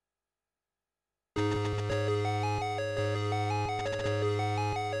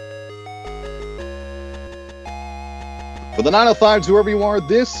For the 905s, whoever you are,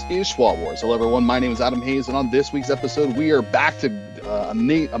 this is Schwa Wars. Hello, everyone. My name is Adam Hayes, and on this week's episode, we are back to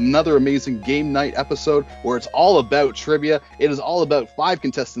another amazing game night episode where it's all about trivia. It is all about 5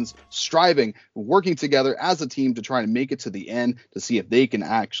 contestants striving, working together as a team to try and make it to the end to see if they can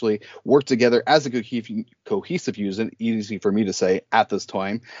actually work together as a cohesive unit. Easy for me to say at this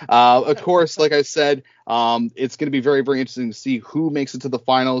time. Of course, like I said, it's going to be very, very interesting to see who makes it to the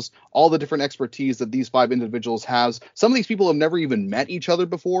finals, all the different expertise that these 5 individuals have. Some of these people have never even met each other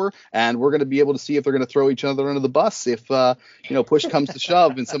before, and we're going to be able to see if they're going to throw each other under the bus if, push comes to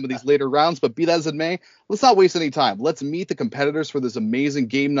shove in some of these later rounds. But be that as it may, let's not waste any time. Let's meet the competitors for this amazing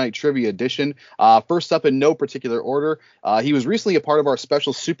game night trivia edition. First up, in no particular order, he was recently a part of our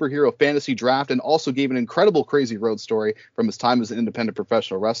special superhero fantasy draft and also gave an incredible crazy road story from his time as an independent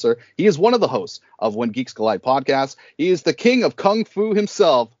professional wrestler. He is one of the hosts of When Geeks Collide podcast. He is the king of Kung Fu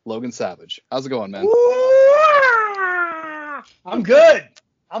himself, Logan Savage. How's it going, man? I'm good.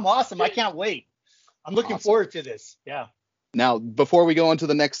 I'm awesome. I can't wait. I'm looking forward to this. Yeah. Now, before we go on to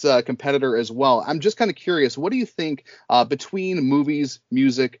the next competitor as well, I'm just kind of curious, what do you think between movies,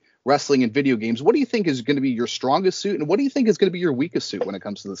 music, wrestling, and video games, what do you think is going to be your strongest suit, and what do you think is going to be your weakest suit when it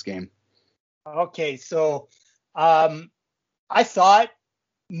comes to this game? Okay, so I thought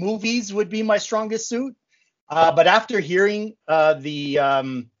movies would be my strongest suit, but after hearing the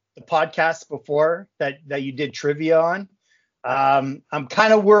podcast before that you did trivia on, I'm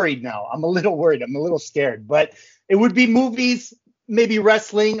kind of worried now. I'm a little worried. I'm a little scared, but it would be movies, maybe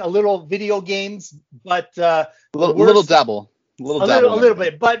wrestling, a little video games, but a little dabble. A little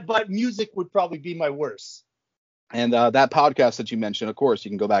bit, but music would probably be my worst. And that podcast that you mentioned, of course,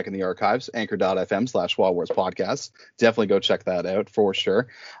 you can go back in the archives, anchor.fm/Schwa Wars podcast. Definitely go check that out for sure.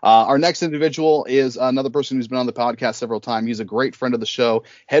 Our next individual is another person who's been on the podcast several times. He's a great friend of the show,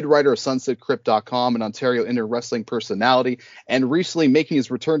 head writer of SunsetCrypt.com, an Ontario inter wrestling personality, and recently making his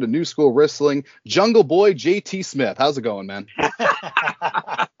return to New School Wrestling, Jungle Boy JT Smith. How's it going, man?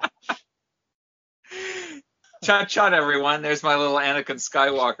 Chut, everyone. There's my little Anakin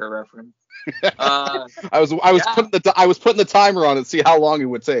Skywalker reference. I was putting the timer on it to see how long it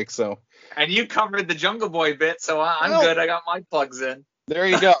would take. So. And you covered the Jungle Boy bit, so I'm good. I got my plugs in. There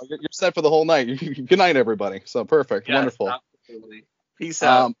you go. You're set for the whole night. Good night, everybody. So perfect. Yes, wonderful. Absolutely. Peace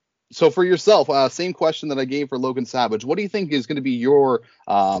out. So for yourself, same question that I gave for Logan Savage. What do you think is going to be your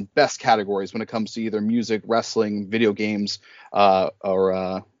best categories when it comes to either music, wrestling, video games,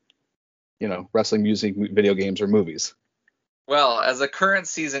 or wrestling, music, video games, or movies? Well, as a current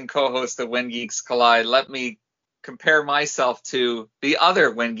season co-host of When Geeks Collide, let me compare myself to the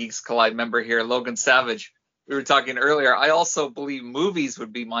other When Geeks Collide member here, Logan Savage. We were talking earlier. I also believe movies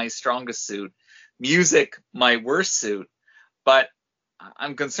would be my strongest suit, music my worst suit. But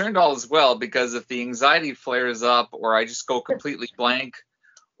I'm concerned all as well because if the anxiety flares up or I just go completely blank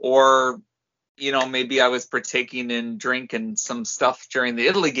or maybe I was partaking in drink and some stuff during the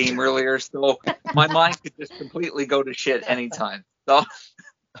Italy game earlier, so my mind could just completely go to shit anytime. So,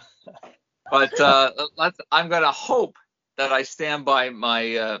 but I'm going to hope that I stand by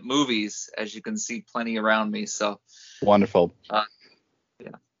my movies, as you can see plenty around me. So wonderful. Yeah.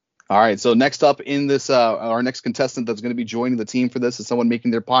 All right, so next up in this, our next contestant that's going to be joining the team for this is someone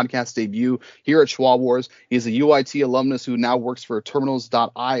making their podcast debut here at Schwa Wars. He's a UIT alumnus who now works for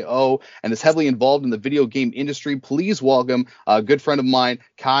Terminals.io and is heavily involved in the video game industry. Please welcome a good friend of mine,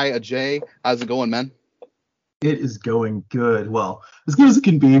 Kai Ajay. How's it going, man? It is going good. Well, as good as it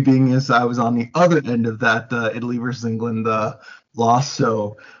can be, being as I was on the other end of that Italy versus England loss,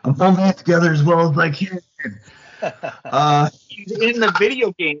 so I'm holding it together as well as I can. He's in the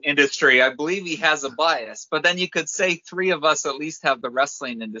video game industry. I believe he has a bias, but then you could say 3 of us at least have the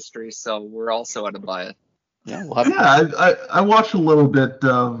wrestling industry, so we're also at a bias. Yeah, I watched a little bit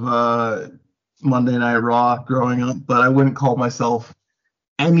of Monday Night Raw growing up, but I wouldn't call myself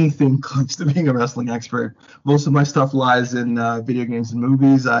anything close to being a wrestling expert. Most of my stuff lies in video games and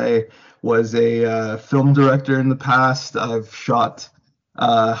movies. I was a film director in the past. I've shot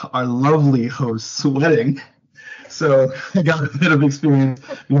our lovely host's wedding. So I got a bit of experience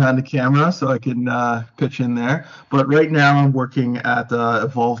behind the camera, so I can pitch in there. But right now I'm working at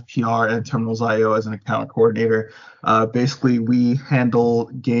Evolve PR and Terminals.io as an account coordinator. Basically, we handle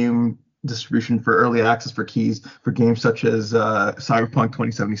game distribution for early access for keys for games such as Cyberpunk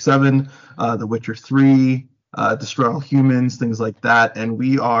 2077, The Witcher 3, Destroy All Humans, things like that. And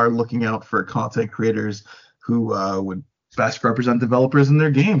we are looking out for content creators who would best represent developers in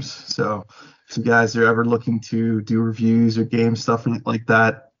their games. So if you guys are ever looking to do reviews or game stuff like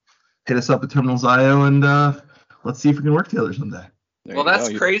that, hit us up at Terminals.io and let's see if we can work together someday. There Well, you that's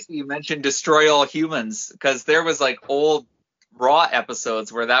go. crazy. You mentioned Destroy All Humans, because there was like old Raw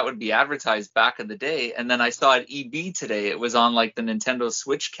episodes where that would be advertised back in the day. And then I saw at EB today, it was on like the Nintendo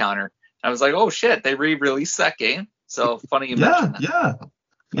Switch counter. I was like, oh shit, they re-released that game. So funny you mentioned that. Yeah.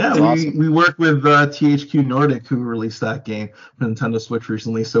 That's we awesome. we work with THQ Nordic, who released that game for Nintendo Switch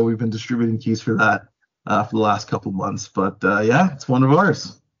recently, so we've been distributing keys for that for the last couple months. But yeah, it's one of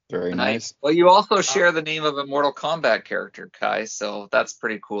ours. Very nice. Well, you also share the name of a Mortal Kombat character, Kai, so that's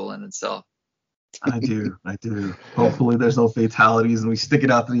pretty cool in itself. I do. Hopefully there's no fatalities and we stick it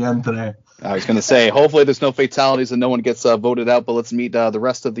out to the end today. I was going to say, hopefully there's no fatalities and no one gets voted out. But let's meet the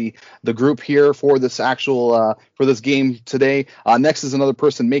rest of the group here for this actual for this game today. Next is another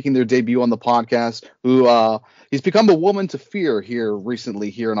person making their debut on the podcast who he's become a woman to fear here recently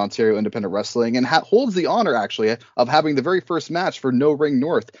here in Ontario Independent Wrestling and holds the honor actually of having the very first match for No Ring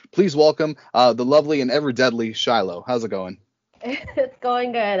North. Please welcome the lovely and ever deadly Shiloh. How's it going? It's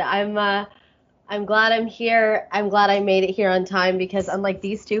going good. I'm glad I'm here. I'm glad I made it here on time because unlike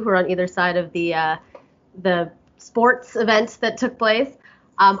these two who are on either side of the sports events that took place,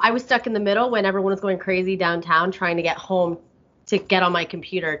 I was stuck in the middle when everyone was going crazy downtown trying to get home to get on my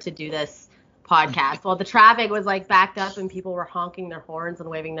computer to do this podcast. Well, the traffic was like backed up and people were honking their horns and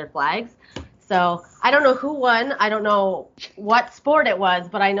waving their flags. So I don't know who won. I don't know what sport it was,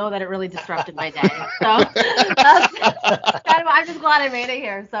 but I know that it really disrupted my day. So that's kind of, I'm just glad I made it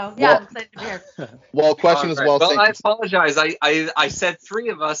here. So yeah, I'm excited to be here. Well, question as well. Well, I apologize. I said 3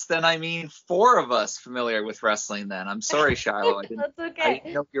 of us, then I mean 4 of us familiar with wrestling. Then I'm sorry, Shiloh. That's okay. I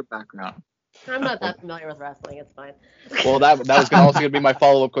didn't know your background. I'm not that familiar with wrestling. It's fine. Well, that was also going to be my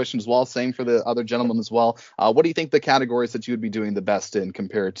follow-up question as well. Same for the other gentleman as well. What do you think the categories that you would be doing the best in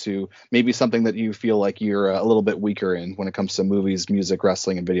compared to maybe something that you feel like you're a little bit weaker in when it comes to movies, music,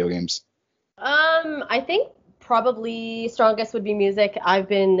 wrestling, and video games? I think probably strongest would be music. I've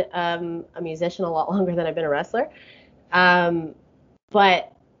been a musician a lot longer than I've been a wrestler.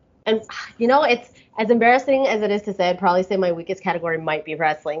 But you know, it's as embarrassing as it is to say, I'd probably say my weakest category might be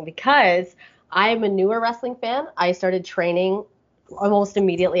wrestling because I'm a newer wrestling fan. I started training almost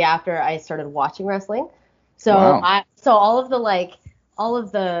immediately after I started watching wrestling. So Wow. so all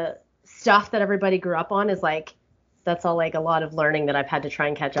of the stuff that everybody grew up on is like, that's all like a lot of learning that I've had to try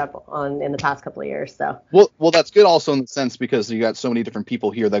and catch up on in the past couple of years. So Well, that's good also in the sense because you got so many different people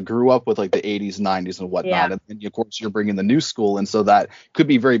here that grew up with like the 80s, 90s, and whatnot. Yeah. And then, of course, you're bringing the new school, and so that could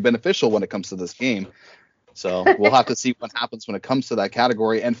be very beneficial when it comes to this game. So we'll have to see what happens when it comes to that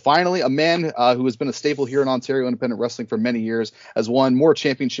category. And finally, a man who has been a staple here in Ontario Independent Wrestling for many years, has won more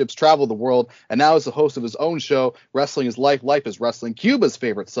championships, traveled the world, and now is the host of his own show, Wrestling is Life, Life is Wrestling, Cuba's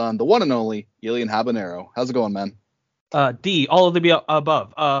favorite son, the one and only Ilian Habanero. How's it going, man? D, all of the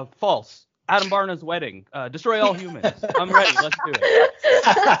above. False. Adam Barna's wedding. Destroy all humans. I'm ready. Let's do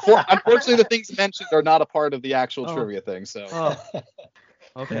it. Unfortunately, the things mentioned are not a part of the actual trivia thing. So.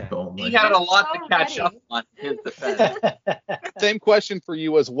 Okay. He had a lot to catch up on his defense. Same question for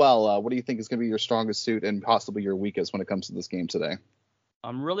you as well. What do you think is going to be your strongest suit and possibly your weakest when it comes to this game today?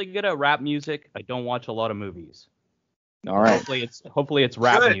 I'm really good at rap music. I don't watch a lot of movies. All right. Hopefully it's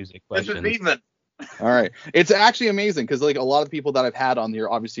rap Good. music This is questions. even. All right. It's actually amazing because like a lot of people that I've had on here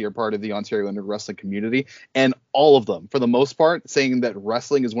obviously are part of the Ontario Independent Wrestling community, and all of them, for the most part, saying that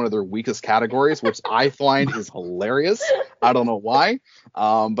wrestling is one of their weakest categories, which I find is hilarious. I don't know why,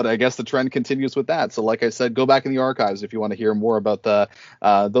 but I guess the trend continues with that. So like I said, go back in the archives if you want to hear more about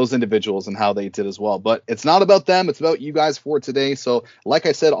those individuals and how they did as well. But it's not about them. It's about you guys for today. So like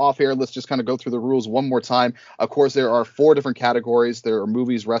I said off air, let's just kind of go through the rules one more time. Of course, there are 4 different categories. There are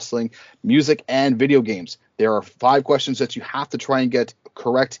movies, wrestling, music, and video games. There are 5 questions that you have to try and get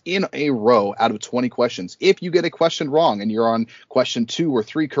correct in a row out of 20 questions. If you get a question wrong and you're on question 2 or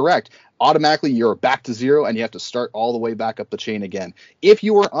 3 correct, automatically you're back to 0 and you have to start all the way back up the chain again. If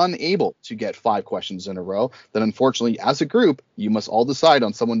you are unable to get 5 questions in a row, then unfortunately as a group, you must all decide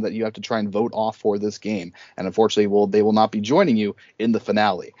on someone that you have to try and vote off for this game. And unfortunately, they will not be joining you in the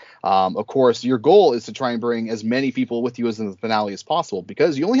finale. Of course, your goal is to try and bring as many people with you as in the finale as possible,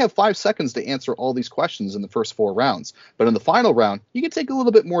 because you only have 5 seconds to answer all these questions in the first 4 rounds. But in the final round, you can take a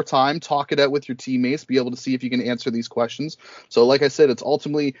little bit more time, talk it out with your teammates, be able to see if you can answer these questions. So like I said, it's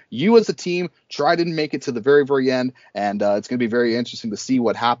ultimately you as a team try to make it to the very, very end, and it's going to be very interesting to see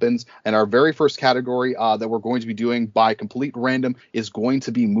what happens. And our very first category that we're going to be doing by complete random is going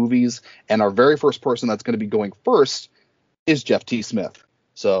to be movies, and our very first person that's going to be going first is Jeff T. Smith.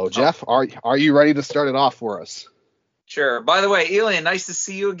 So Jeff, are you ready to start it off for us? Sure. By the way, Elian, nice to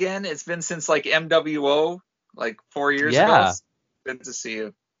see you again. It's been since like MWO, like 4 years ago. Yeah. Good to see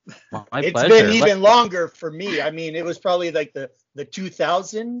you. My It's pleasure. been even longer for me. I mean, it was probably like the 2000s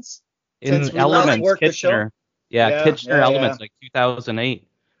since In we last Elements, worked the show. Kitchener. Yeah, Yeah, Kitchener yeah, Elements, like 2008.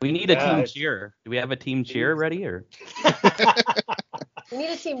 We need a Yeah, team it's- cheer. Do we have a team cheer ready or? We need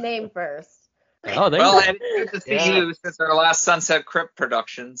a team name first. Oh, there Well, you go. and it's good to see Yeah. you since our last Sunset Crypt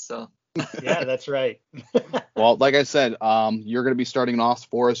production. So Yeah, that's right. Well, like I said, you're going to be starting off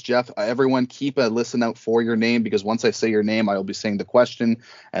for us, Jeff. Everyone, keep a listen out for your name, because once I say your name, I will be saying the question,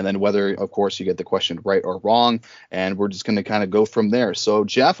 and then whether, of course, you get the question right or wrong, and we're just going to kind of go from there. So,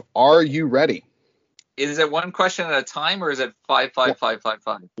 Jeff, are you ready? is it one question at a time, or is it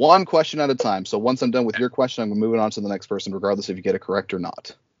 5-5-5-5-5? One question at a time. So once I'm done with your question, I'm moving on to the next person, regardless if you get it correct or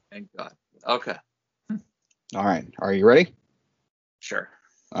not. Thank God. Okay, All right. Are you ready? sure.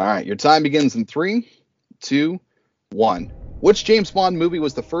 All right. Your time begins in 3, 2, 1. Which James Bond movie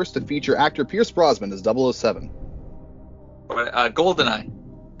was the first to feature actor Pierce Brosnan as 007? GoldenEye.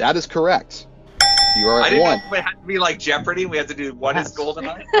 That is correct. You are I at didn't know 1. if it had to be like Jeopardy. We had to do what is Yes.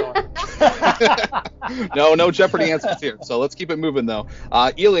 GoldenEye? No Jeopardy answers here. So let's keep it moving, though.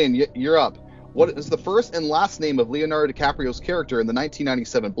 Elian, you're up. What is the first and last name of Leonardo DiCaprio's character in the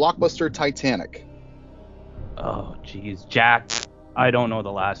 1997 blockbuster Titanic? Oh, jeez. Jack. I don't know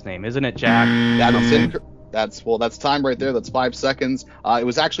the last name. Isn't it Jack? That is something? that's time right there. That's 5 seconds. It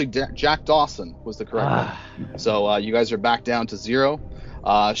was actually Jack Dawson was the correct Ah, one. So you guys are back down to 0.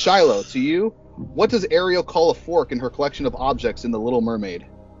 Shiloh, to you. What does Ariel call a fork in her collection of objects in The Little Mermaid?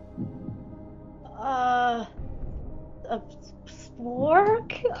 A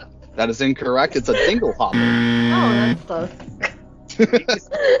spork? That is incorrect. It's a dingle hopper. Oh, that's close.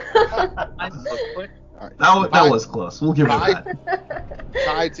 All right. That was close. We'll give it that.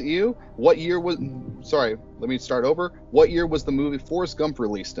 Kai, to you. What year was? Sorry, let me start over. What year was the movie Forrest Gump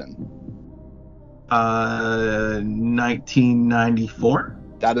released in? 1994.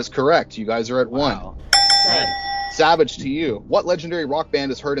 That is correct. You guys are at 1. wow. Nice. Savage, to you. What legendary rock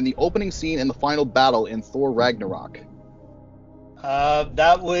band is heard in the opening scene and the final battle in Thor Ragnarok?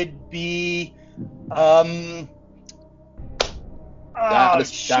 That would be That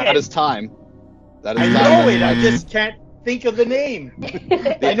is time. That is I time. know it. I That's- just can't think of the name.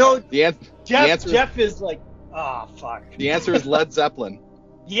 I know the answer- Jeff is like, fuck. The answer is Led Zeppelin.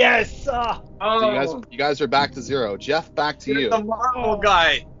 Yes. So Oh, you guys are back to 0. Jeff, back to you're you. the Marvel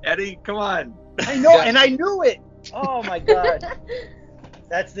guy, Eddie. Come on. I know, Yeah. and I knew it. Oh my god.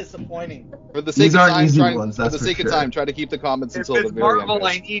 That's disappointing. For the sake These of aren't time, easy try, ones, for that's the for sake of sure. time, try to keep the comments If until the it's very end. Marvel,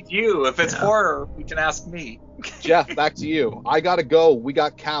 guys. I need you. If it's Yeah. horror, you can ask me. Jeff, back to you. I gotta go. We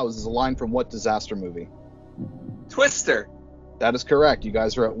got cows is a line from what disaster movie? Twister. That is correct. You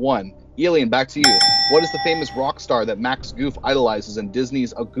guys are at 1. Elian, back to you. What is the famous rock star that Max Goof idolizes in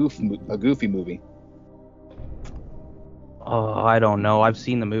Disney's A Goofy movie? Oh, I don't know. I've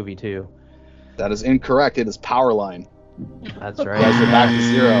seen the movie too. That is incorrect. It is Powerline. That's You guys are right. back to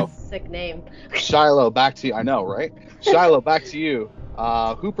 0. Sick name. Shiloh, back to you. I know, right? Shiloh, back to you.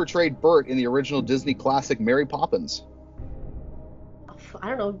 Who portrayed Bert in the original Disney classic Mary Poppins? I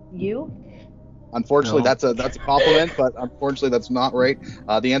don't know. You? Unfortunately, No. that's a compliment, but unfortunately, that's not right.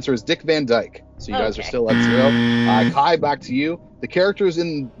 The answer is Dick Van Dyke. So you guys are Okay. still at 0. Kai, back to you. The characters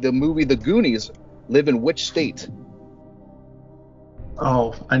in the movie The Goonies live in which state?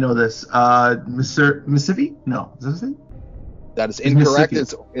 Oh, I know this. Mississippi? No, is that his name? That is It's incorrect.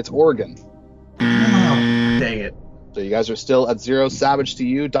 Mississippi. It's Oregon. Oh, dang it. So you guys are still at 0. Savage, to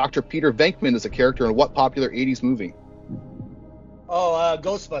you. Dr. Peter Venkman is a character in what popular 80s movie?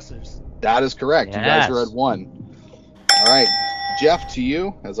 Ghostbusters. That is correct. You guys are Yes. at 1. All right. Jeff, to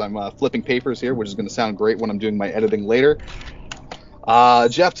you, as I'm flipping papers here, which is going to sound great when I'm doing my editing later.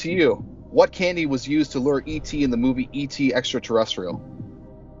 Jeff, to you. What candy was used to lure E.T. in the movie E.T. Extraterrestrial?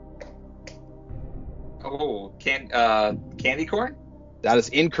 Oh, candy corn? That is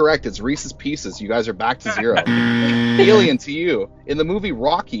incorrect. It's Reese's Pieces. You guys are back to 0. Alien, to you. In the movie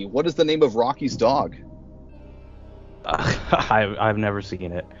Rocky, what is the name of Rocky's dog? I've never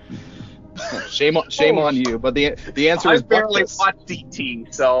seen it. Shame on you. But the answer is I barely Buckus. watched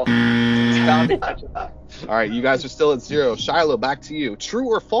DT, so it's bound to catch up. All right, you guys are still at 0. Shiloh, back to you. True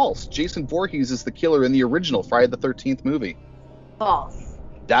or false? Jason Voorhees is the killer in the original Friday the 13th movie. False.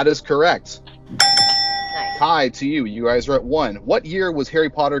 That is correct. Nice. Kai, to you. You guys are at 1. What year was Harry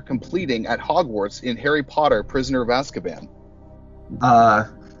Potter completing at Hogwarts in Harry Potter, Prisoner of Azkaban?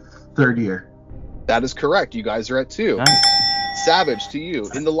 Third year. That is correct. You guys are at 2. Nice. Savage, to you.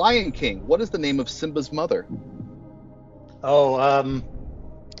 In The Lion King, what is the name of Simba's mother?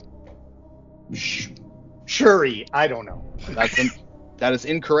 Shuri. I don't know. That is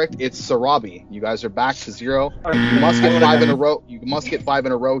incorrect. It's Sarabi. You guys are back to 0. You must get 5 in a row. You must get 5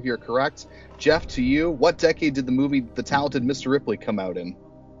 in a row here, correct? Jeff, to you, what decade did the movie The Talented Mr. Ripley come out in?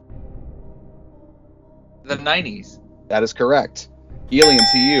 The 90s. That is correct. Elian,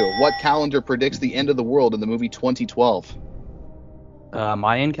 to you, what calendar predicts the end of the world in the movie 2012?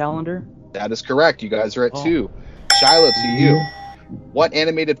 Mayan calendar. That is correct. You guys are at Oh. 2. Shiloh, to you, what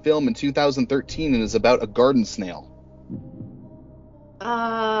animated film in 2013 is about a garden snail?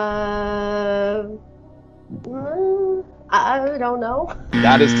 I don't know.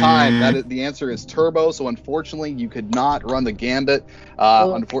 That is time. The answer is Turbo. So unfortunately, you could not run the gambit.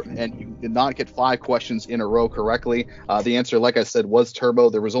 And you did not get 5 questions in a row correctly. The answer, like I said, was Turbo.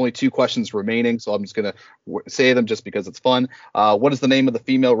 There was only 2 questions remaining, so I'm just gonna say them just because it's fun. What is the name of the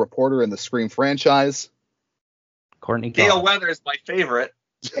female reporter in the Scream franchise? Courtney Gale Cox. Weathers, my favorite.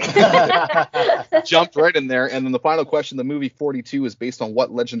 Jumped right in there. And then the final question: the movie 42 is based on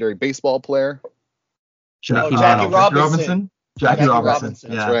what legendary baseball player? Jackie Robinson. Jackie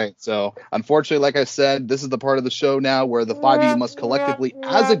Robinson. That's right. So, unfortunately, like I said, this is the part of the show now where the 5 of you must collectively,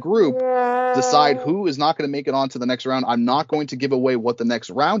 as a group, decide who is not going to make it on to the next round. I'm not going to give away what the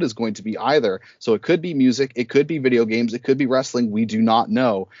next round is going to be either. So it could be music, it could be video games, it could be wrestling. We do not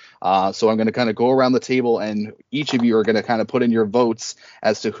know. So I'm going to kind of go around the table, and each of you are going to kind of put in your votes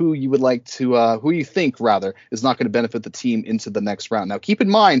as to who you would like to, who you think rather is not going to benefit the team into the next round. Now, keep in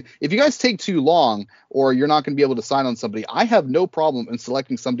mind, if you guys take too long or you're not going to be able to sign on somebody, I have no problem in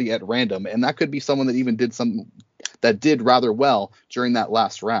selecting somebody at random, and that could be someone that even did rather well during that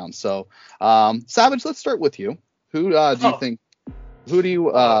last round. So, Savage, let's start with you. Who do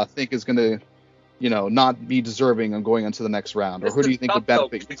you think is going to, not be deserving of going into the next round, or who do you think would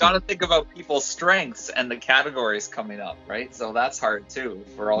benefit? We got to think about people's strengths and the categories coming up, right? So that's hard too.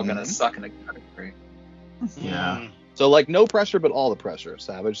 If we're all going to suck in a category. Yeah. So, like, no pressure, but all the pressure,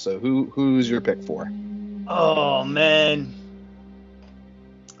 Savage. So who's your pick for? Oh, man.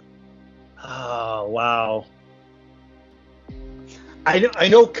 Oh, wow. I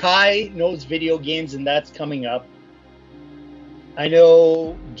know Kai knows video games, and that's coming up. I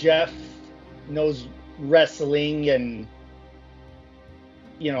know Jeff knows wrestling and,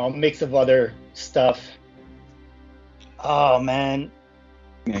 a mix of other stuff. Oh, man.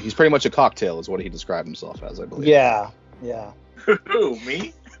 Yeah, he's pretty much a cocktail, is what he described himself as, I believe. Yeah. Who,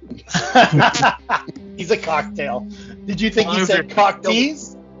 me? He's a cocktail. Did you think he said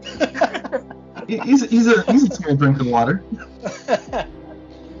cocktease? He's a small drink of water.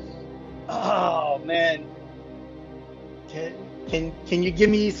 Oh, man. Can you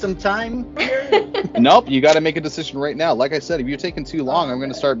give me some time? Nope, you got to make a decision right now. Like I said, if you're taking too long, I'm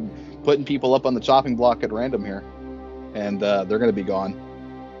going to start putting people up on the chopping block at random here, and they're going to be gone.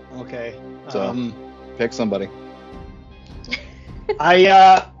 Okay. So pick somebody.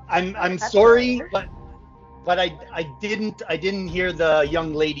 I'm sorry, but I didn't hear the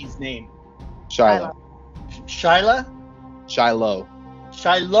young lady's name. Shiloh. Shiloh.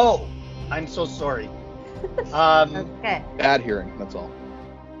 I'm so sorry. Okay. Bad hearing, that's all.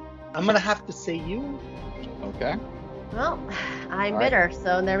 I'm gonna have to say you. Okay. Well, I'm All right. bitter,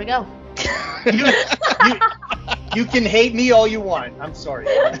 so there we go. You can hate me all you want. I'm sorry.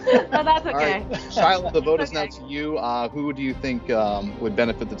 No, that's All okay. right, Shiloh, the vote is now Okay. to you. Who do you think would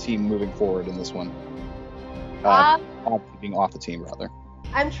benefit the team moving forward in this one? Being off the team, rather.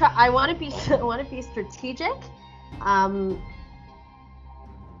 I want to be strategic.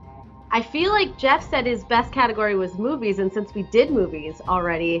 I feel like Jeff said his best category was movies, and since we did movies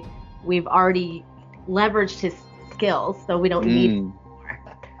already, we've already leveraged his skills, so we don't need more.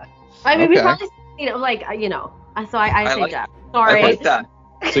 I mean, we Okay. probably, So I say like- Jeff. I Sorry. like that.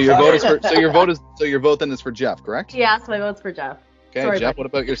 So your vote is for. So your vote then is for Jeff, correct? Yes, my vote's for Jeff. Okay, Sorry, Jeff. buddy. What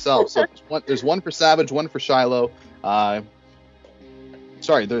about yourself? So there's one for Savage, one for Shiloh. There's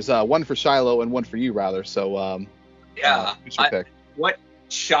one for Shiloh and one for you, rather. So Yeah. who's your pick? What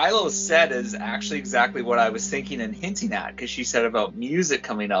Shiloh said is actually exactly what I was thinking and hinting at, because she said about music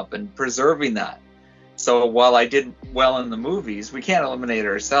coming up and preserving that. So while I did well in the movies, we can't eliminate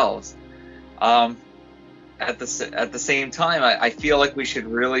ourselves. At the same time, I feel like we should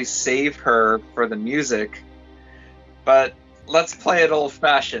really save her for the music. But let's play it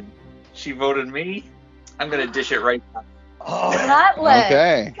old-fashioned. She voted me. I'm gonna dish it right back. Oh, Gutless.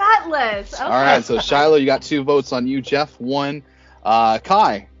 Okay. Gutless. Okay. All right. So Shiloh, you got 2 votes on you. Jeff 1.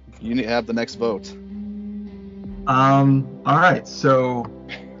 Kai, you need to have the next vote. All right, so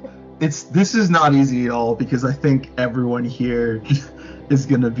this is not easy at all because I think everyone here is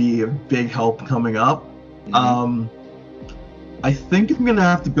gonna be a big help coming up. I think I'm gonna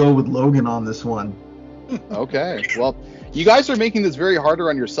have to go with Logan on this one. Okay. Well, You guys are making this very harder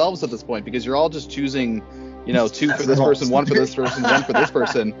on yourselves at this point because you're all just choosing, you know, 2 for this person, 1 for this person, 1 for this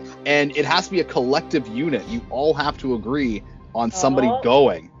person, and it has to be a collective unit. You all have to agree on somebody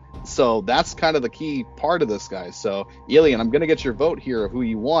going. So that's kind of the key part of this, guys. So, Elian, I'm going to get your vote here of who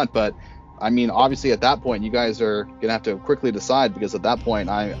you want, but I mean, obviously at that point, you guys are going to have to quickly decide because at that point,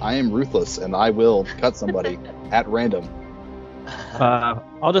 I am ruthless and I will cut somebody at random.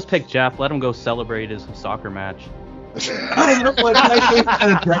 I'll just pick Jeff. Let him go celebrate his soccer match. Is it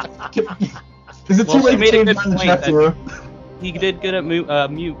too late to made a change good mine to point Jeff that- Zero? He did good at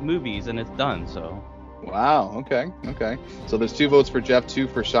movies, and it's done. So Wow. Okay. So there's 2 votes for Jeff, 2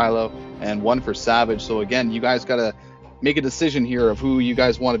 for Shiloh, and 1 for Savage. So again, you guys got to make a decision here of who you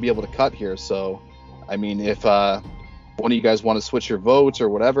guys want to be able to cut here. So, I mean, if one of you guys want to switch your votes or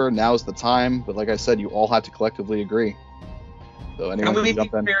whatever, now's the time. But like I said, you all have to collectively agree. So anyone And we can be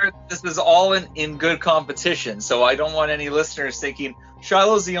jump in. fair, this is all in good competition, so I don't want any listeners thinking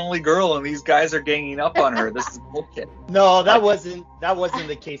Shiloh's the only girl and these guys are ganging up on her. This is bullshit. No, that wasn't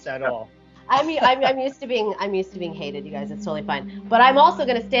the case at all. I'm used to being hated, you guys. It's totally fine. But I'm also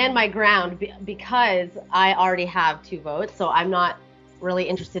going to stand my ground because I already have 2 votes, so I'm not really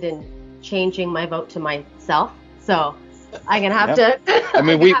interested in changing my vote to myself. So I'm gonna have to. I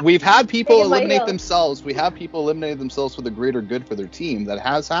mean, we've had people Digging my eliminate heels. themselves. We have people eliminate themselves for the greater good for their team. That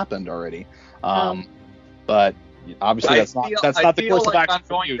has happened already. But obviously that's not the course of like action I'm for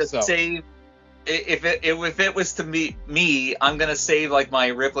going you. to So save. If it was to me, I'm gonna save like my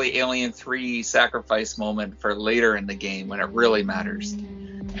Ripley Alien 3 sacrifice moment for later in the game when it really matters.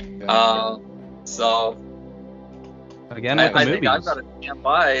 So again with the I movies. think I've got to stand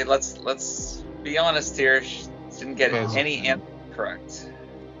by. Let's be honest here. She didn't get any answer correct.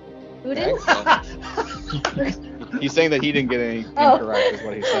 Who did? he's saying that he didn't get any Oh. incorrect, is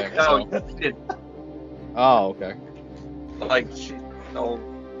what he's saying. No, So. it, Oh, okay. like she. No.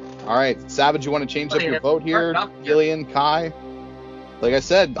 All right, Savage, you want to change up your vote here? Up here. Gillian, Kai. Like I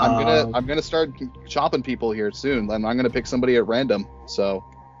said, I'm gonna start chopping people here soon, and I'm gonna pick somebody at random. So.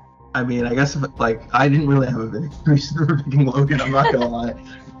 I mean, I guess I didn't really have a big reason for picking Logan. I'm not gonna lie.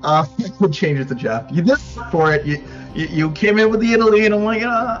 I could change it to Jeff. You did for it. You came in with the Italy, and I'm like,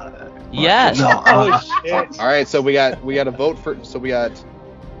 Yes. No, Oh shit. All right, so we got a vote for. So we got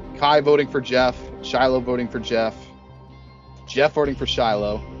Kai voting for Jeff, Shiloh voting for Jeff, Jeff voting for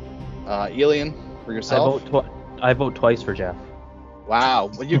Shiloh, Elian for yourself. I vote twice for Jeff. Wow,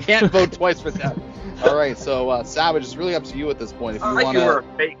 well you can't vote twice for Jeff. All right, so Savage, it's really up to you at this point. If you want You were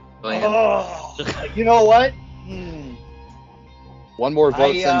to, fake. Glenn. Oh, you know what? one more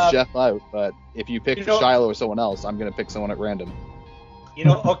vote I, sends Jeff out. But if you pick you know- Shiloh or someone else, I'm gonna pick someone at random. You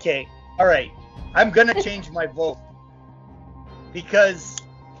know, okay, all right. I'm gonna change my vote because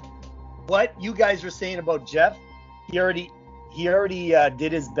what you guys were saying about Jeff, he already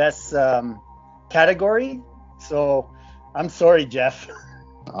did his best category. So I'm sorry, Jeff.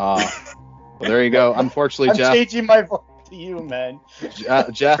 Well, there you go. Unfortunately, I'm Jeff, changing my vote to you, man.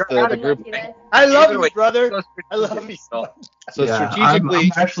 Jeff, the group. I love Either you, way, brother. I love you. So yeah,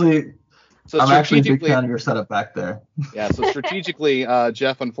 strategically, I'm actually a big fan of your setup back there. Yeah, so strategically,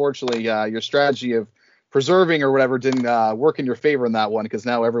 Jeff, unfortunately, your strategy of preserving or whatever didn't work in your favor in that one because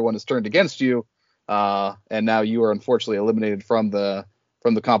now everyone has turned against you, and now you are unfortunately eliminated from the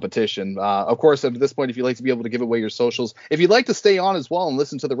competition. Of course, at this point, if you'd like to be able to give away your socials, if you'd like to stay on as well and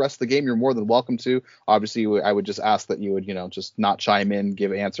listen to the rest of the game, you're more than welcome to. Obviously, I would just ask that you would, just not chime in,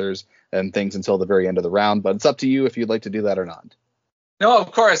 give answers and things until the very end of the round, but it's up to you if you'd like to do that or not. No,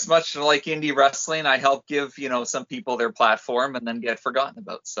 of course. Much like indie wrestling, I help give some people their platform and then get forgotten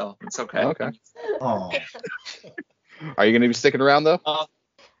about. So it's okay. Okay. Oh, Are you going to be sticking around though?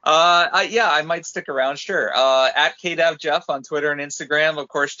 I might stick around. Sure. At KDavJeff on Twitter and Instagram. Of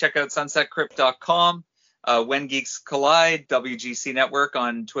course, check out sunsetcrypt.com. When Geeks Collide, WGC Network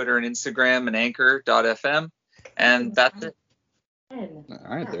on Twitter and Instagram, and Anchor.fm. And that's it. All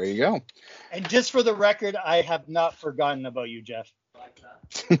right, there you go. And just for the record, I have not forgotten about you, Jeff.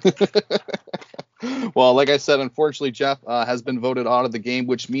 Well, like I said, unfortunately, Jeff has been voted out of the game,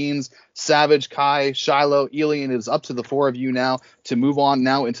 which means Savage, Kai, Shiloh, Elian, it is up to the 4 of you now to move on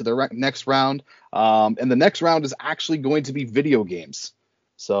now into the next round. And the next round is actually going to be video games.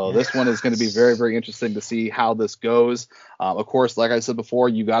 So this one is going to be very, very interesting to see how this goes. Of course, like I said before,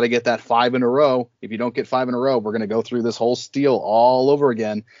 you got to get that 5 in a row. If you don't get 5 in a row, we're going to go through this whole steal all over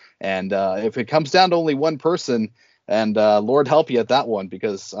again. And if it comes down to only one person, and Lord help you at that one,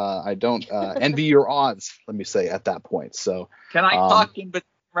 because I don't envy your odds, let me say, at that point. So Can I talk in between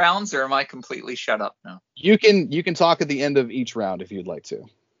rounds, or am I completely shut up now? you can talk at the end of each round if you'd like to.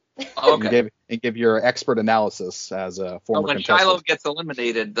 Okay. and give your expert analysis as a former When contestant. Shiloh gets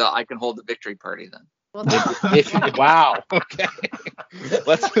eliminated, I can hold the victory party then. Well, Wow. Okay.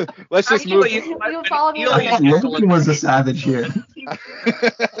 Let's just move. you follow me Helion on gets Logan was a savage here.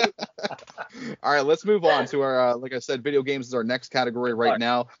 All right, let's move on to our, like I said, video games is our next category right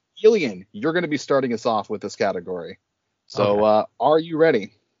now. Helion, you're going to be starting us off with this category. So, are you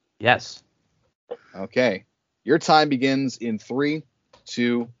ready? Yes. Okay. Your time begins in 3,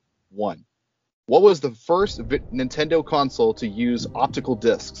 2, 1. What was the first Nintendo console to use optical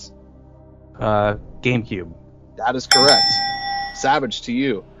discs? GameCube. That is correct. Savage, to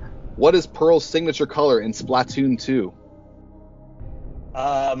you. What is Pearl's signature color in Splatoon 2?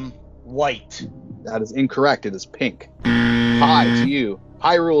 White. That is incorrect. It is pink. Kai, to you.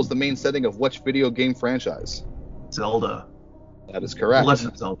 Hyrule is the main setting of which video game franchise? Zelda. That is correct.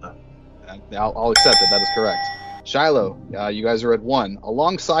 Legend of Zelda. I'll accept it. That is correct. Shiloh, you guys are at 1.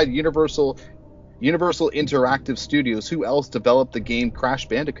 Alongside Universal Interactive Studios, who else developed the game Crash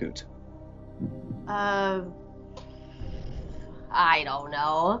Bandicoot? I don't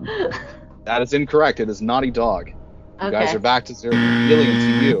know. That is incorrect. It is Naughty Dog. You Okay. guys are back to 0.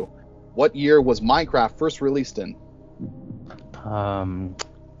 Helion, to you. What year was Minecraft first released in?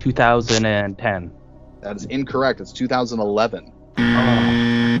 2010. That is incorrect. It's 2011.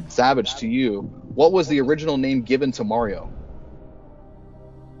 Oh. Savage, to you. What was the original name given to Mario?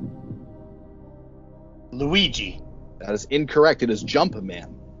 Luigi. That is incorrect. It is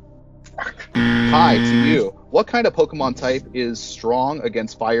Jumpman. Kai, to you. What kind of Pokemon type is strong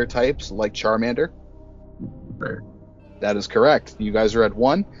against fire types like Charmander? Fair. That is correct. You guys are at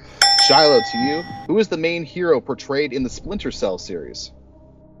 1. Shiloh, to you. Who is the main hero portrayed in the Splinter Cell series?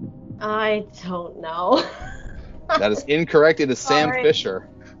 I don't know. That is incorrect. It is Sam Sorry. Fisher.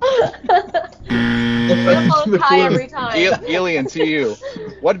 I'm gonna follow Kai every time. Alien, to you.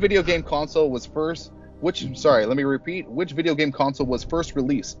 What video game console was first? Let me repeat. Which video game console was first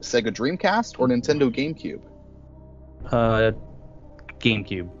released? Sega Dreamcast or Nintendo GameCube?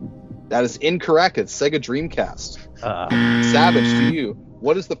 GameCube. That is incorrect. It's Sega Dreamcast. Savage, to you.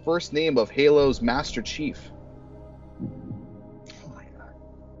 What is the first name of Halo's Master Chief? Oh my god.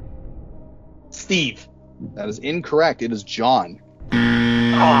 Steve. That is incorrect. It is John.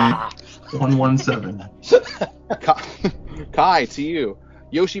 117. Kai, to you.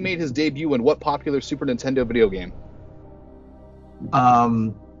 Yoshi made his debut in what popular Super Nintendo video game?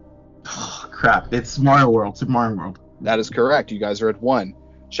 Crap. It's Mario World. Super Mario World. That is correct. You guys are at 1.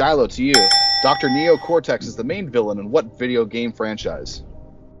 Shiloh, to you. Dr. Neo Cortex is the main villain in what video game franchise?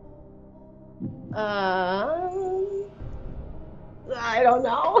 I don't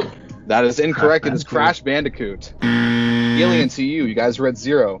know. That is incorrect. It is Crash Bandicoot. Alien, to you. You guys are at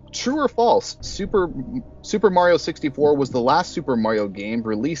 0. True or false? Super Mario 64 was the last Super Mario game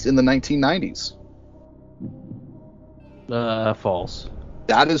released in the 1990s. False.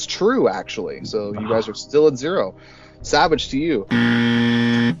 That is true, actually. So you guys are still at 0. Savage, to you.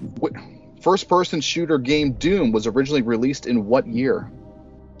 First-person shooter game Doom was originally released in what year?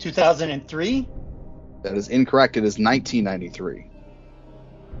 2003. That is incorrect. It is 1993.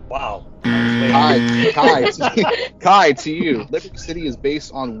 Wow. Kai, to you. Liberty City is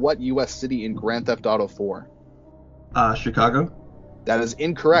based on what U.S. city in Grand Theft Auto 4? Chicago. That is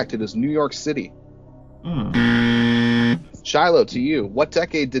incorrect. It is New York City. Hmm. Shiloh, to you. What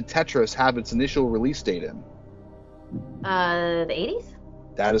decade did Tetris have its initial release date in? The 80s?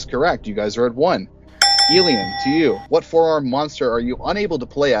 That is correct. You guys are at 1. Alien, to you. What four-armed monster are you unable to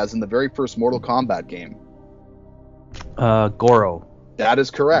play as in the very first Mortal Kombat game? Goro. That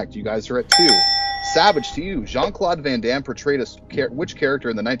is correct. You guys are at 2. Savage, to you. Jean-Claude Van Damme portrayed which character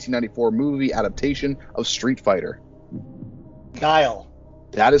in the 1994 movie adaptation of Street Fighter? Guile.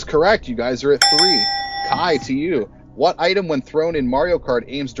 That is correct. You guys are at 3. Kai, to you. What item, when thrown in Mario Kart,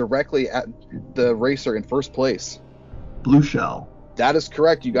 aims directly at the racer in first place? Blue shell. That is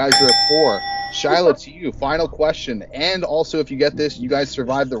correct. You guys are at 4. Shiloh, to you. Final question. And also, if you get this, you guys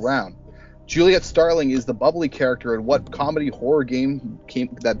survive the round. Juliet Starling is the bubbly character in what comedy horror game came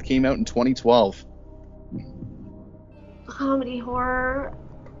out in 2012? Comedy horror.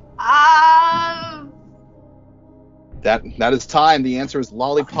 That is time. The answer is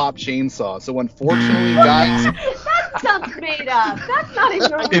Lollipop Chainsaw. So unfortunately, guys, That sounds made up. That's not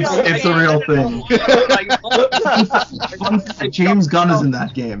even a real It's a real thing. James Gunn is in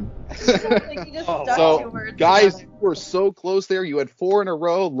that game. so guys, you were so close there. You had 4 in a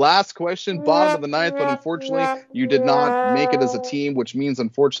row. Last question, bottom of the 9th, but unfortunately, you did not make it as a team, which means,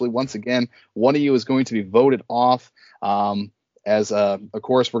 unfortunately, once again, one of you is going to be voted off. Of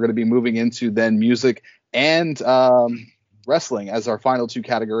course, we're going to be moving into then music and wrestling as our final two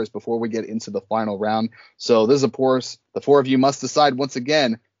categories before we get into the final round. So this is, of course, the four of you must decide once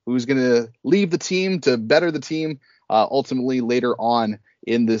again who's going to leave the team to better the team ultimately later on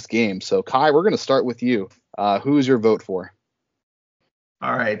in this game. So Kai, we're going to start with you. Who's your vote for?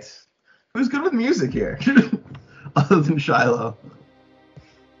 All right. Who's good with music here? Other than Shiloh.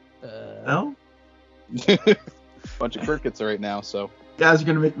 No? Bunch of crickets right now, so. Guys, you're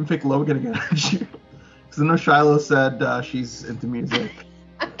going to make me pick Logan again, aren't you? Because I know Shiloh said she's into music.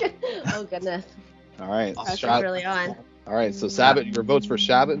 Oh, goodness. All right. Pressure's really on. All right, so Savage, your vote's for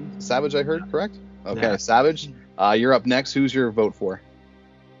Savage, I heard, correct? Okay, Yeah. Savage, you're up next. Who's your vote for?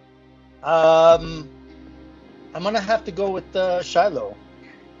 I'm gonna have to go with Shiloh,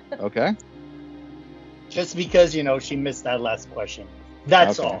 Okay. just because she missed that last question.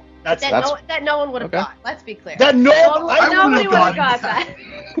 That's Okay. all. That's That no one would have Okay. got. Let's be clear. that. Nobody would have gotten got that.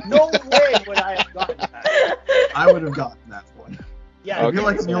 that. No way would I have gotten that. I would have gotten that one. Yeah, I feel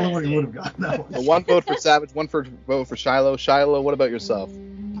like I'm the so- only one who would have gotten that So one. one vote for Savage, vote for Shiloh. Shiloh, what about yourself?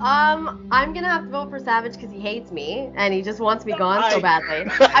 I'm gonna have to vote for Savage because he hates me and he just wants me gone so I-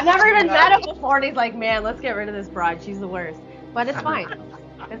 badly. I've never even met him before, and he's like, "Man, let's get rid of this broad. She's the worst." But it's fine.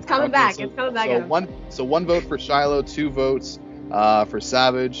 It's coming Okay, back. so- It's coming back. So at him. one vote for Shiloh, 2 votes for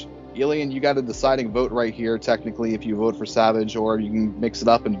Savage. Ilian, you got a deciding vote right here, technically, if you vote for Savage, or you can mix it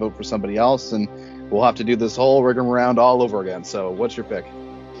up and vote for somebody else, and we'll have to do this whole rigmarole all over again. So what's your pick?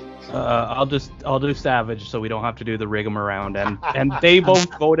 I'll do Savage, so we don't have to do the rigmarole. And they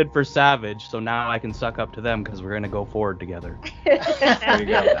both voted for Savage, so now I can suck up to them because we're gonna go forward together. There you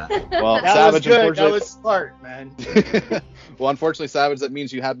go. Well, That Savage, was good. That unfortunately. was smart, man. Well, unfortunately, Savage, that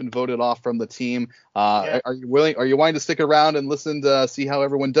means you have been voted off from the team. Yeah. Are you wanting to stick around and listen to see how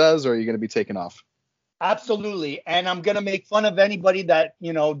everyone does, or are you going to be taken off? Absolutely. And I'm gonna make fun of anybody that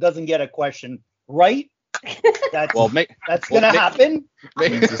doesn't get a question right. That's Well, that's well, gonna ma- happen.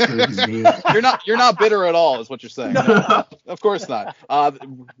 This is gonna be me. you're not bitter at all, is what you're saying. Of course not. Why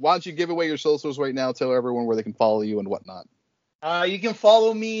don't you give away your socials right now? Tell everyone where they can follow you and whatnot. You can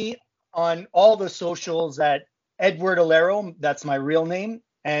follow me on all the socials at Edward Alero. That's my real name.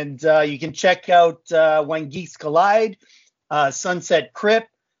 And you can check out When Geeks Collide, Sunset Crip.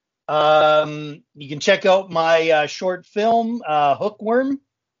 You can check out my short film, Hookworm.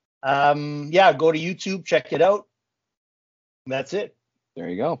 Go to YouTube, check it out. That's it. There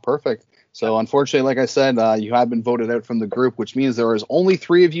you go. Perfect. So unfortunately, like I said, you have been voted out from the group, which means there is only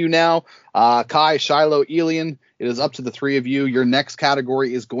 3 of you now. Kai, Shiloh, Ilian. It is up to the 3 of you. Your next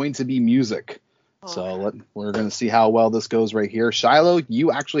category is going to be music. So we're going to see how well this goes right here. Shiloh,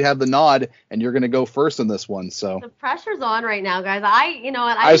 you actually have the nod, and you're going to go first in this one. So The pressure's on right now, guys. You know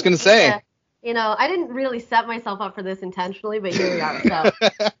what? I was gonna say. I didn't really set myself up for this intentionally, but here we are. So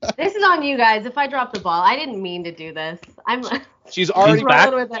this is on you guys. If I drop the ball, I didn't mean to do this. I'm she's already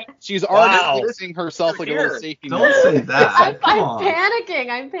back. rolling with it. She's already Wow. fixing herself like a little safety Don't net. say that. Come I'm on. panicking.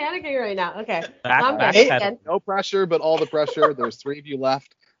 I'm panicking right now. Okay. Back, I'm back, good. back. Again. No pressure, but all the pressure. There's 3 of you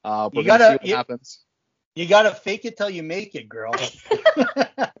left. We're You going to see gotta- what happens. You gotta fake it till you make it, girl.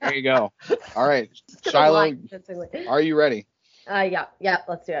 There you go. All right, Just gonna Shiloh, lie convincingly. are you ready? Yeah,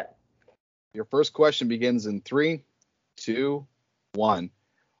 let's do it. Your first question begins in 3, 2, 1.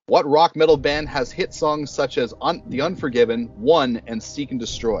 What rock metal band has hit songs such as The Unforgiven, One, and Seek and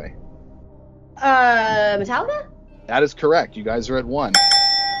Destroy? Metallica? That is correct. You guys are at 1.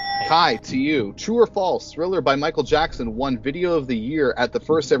 Kai, to you. True or false? Thriller by Michael Jackson won Video of the Year at the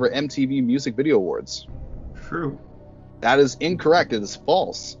first ever MTV Music Video Awards. True. That is incorrect. It is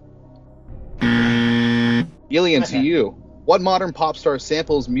false. Ilian, to you. What modern pop star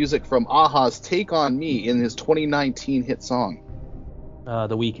samples music from Aha's Take On Me in his 2019 hit song?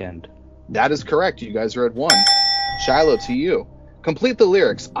 The Weeknd. That is correct. You guys are at 1. Shiloh, to you. Complete the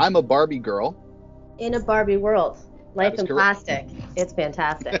lyrics. I'm a Barbie girl. In a Barbie world. Life is in correct. plastic. It's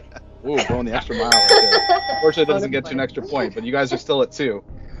fantastic. Ooh, going the extra mile right there. Unfortunately, it doesn't get you an extra point, but you guys are still at 2.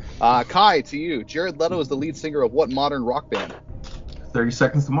 Kai, to you. Jared Leto is the lead singer of what modern rock band? 30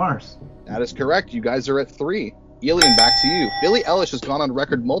 Seconds to Mars. That is correct. You guys are at 3. Ilian, back to you. Billie Eilish has gone on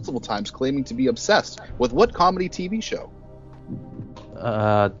record multiple times claiming to be obsessed with what comedy TV show?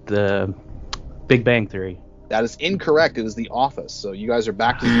 The Big Bang Theory. That is incorrect. It is The Office. So you guys are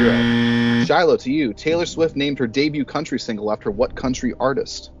back to 0. Shiloh, to you. Taylor Swift named her debut country single after what country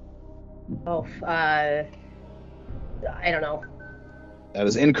artist? I don't know. That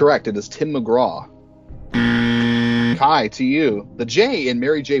is incorrect. It is Tim McGraw. Kai, to you. The J in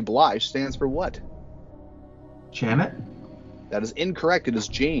Mary J. Blige stands for what? Janet? That is incorrect. It is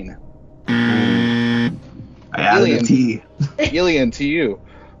Jane. I added Alien. a T. Ilian, to you.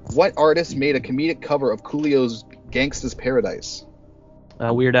 What artist made a comedic cover of Coolio's Gangsta's Paradise?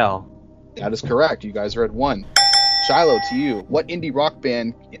 Weird Al. That is correct. You guys are at 1. Shiloh, to you. What indie rock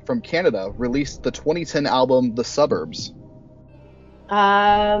band from Canada released the 2010 album The Suburbs?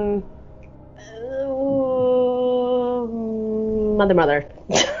 Mother.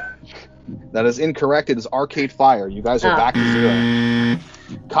 That is incorrect. It is Arcade Fire. You guys are back to 0.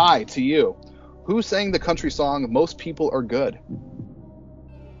 Kai, to you. Who sang the country song Most People Are Good?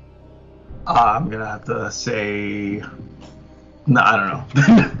 I'm going to have to say... No, I don't know.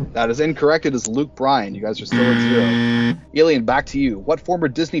 That is incorrect. It is Luke Bryan. You guys are still at 0. Alien, back to you. What former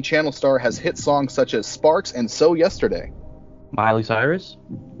Disney Channel star has hit songs such as Sparks and So Yesterday? Miley Cyrus.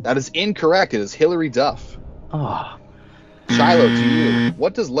 That is incorrect. It is Hilary Duff. Oh. Shiloh, to you.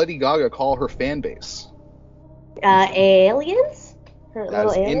 What does Lady Gaga call her fan base? Aliens? That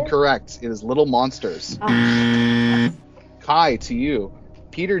is incorrect. It is Little Monsters. Oh. Kai, to you.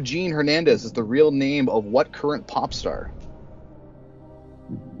 Peter Gene Hernandez is the real name of what current pop star?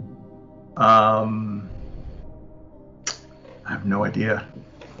 I have no idea.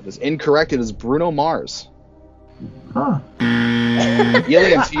 That is incorrect. It is Bruno Mars. Huh.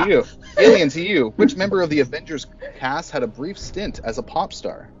 Alien, to you. Alien, to you. Which member of the Avengers cast had a brief stint as a pop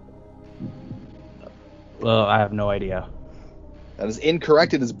star? Well, I have no idea. That is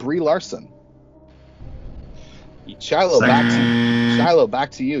incorrect. It is Brie Larson. Shiloh,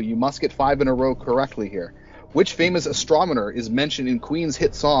 back to you. You must get 5 in a row correctly here. Which famous astronomer is mentioned in Queen's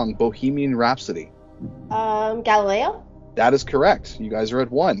hit song Bohemian Rhapsody? Galileo? That is correct. You guys are at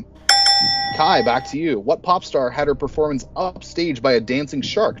 1. Kai, back to you. What pop star had her performance upstaged by a dancing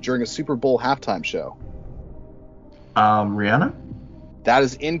shark during a Super Bowl halftime show? Rihanna? That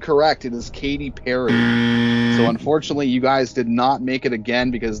is incorrect. It is Katy Perry. So unfortunately, you guys did not make it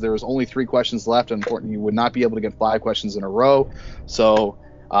again because there was only 3 questions left. Unfortunately, you would not be able to get 5 questions in a row. So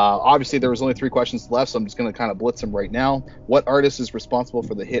obviously, there was only 3 questions left, so I'm just going to kind of blitz them right now. What artist is responsible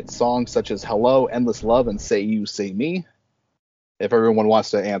for the hit songs such as Hello, Endless Love, and Say You, Say Me? If everyone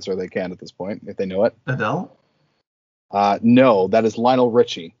wants to answer, they can at this point, if they know it. Adele? No, that is Lionel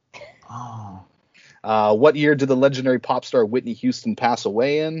Richie. Oh. What year did the legendary pop star Whitney Houston pass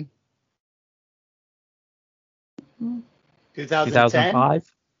away in?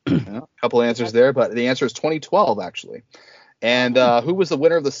 2005. A couple answers there, but the answer is 2012, actually. And who was the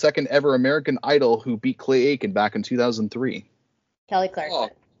winner of the second ever American Idol who beat Clay Aiken back in 2003? Kelly Clarkson.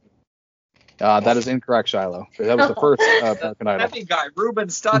 That is incorrect, Shiloh. That was the first American Idol. Happy guy, Ruben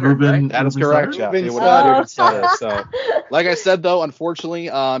Studdard, right? That is correct, Jeff. It would have been Ruben Studdard. So, like I said, though, unfortunately,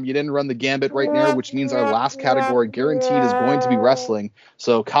 you didn't run the gambit right now, which means our last category guaranteed is going to be wrestling.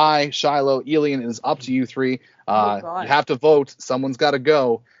 So, Kai, Shiloh, Elian, it is up to you 3. You have to vote. Someone's got to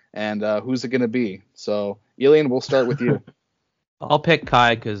go. And who's it going to be? So, Elian, we'll start with you. I'll pick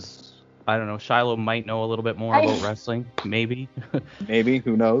Kai because, I don't know, Shiloh might know a little bit more about wrestling. Maybe. Maybe.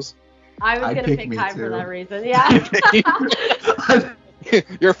 Who knows? I was going to pick Kai for that reason. Yeah.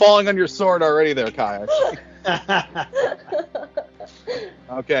 You're falling on your sword already there, Kai.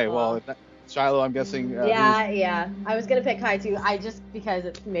 Okay, well, Shiloh, I'm guessing. Yeah. I was going to pick Kai too. Just because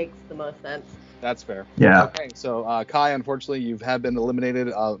it makes the most sense. That's fair. Yeah. Okay, so Kai, unfortunately, you have been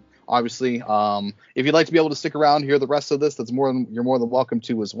eliminated. Obviously, if you'd like to be able to stick around, hear the rest of this, you're more than welcome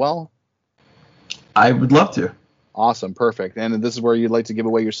to as well. I would love to. Awesome, perfect. And this is where you'd like to give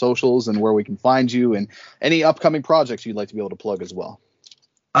away your socials and where we can find you and any upcoming projects you'd like to be able to plug as well.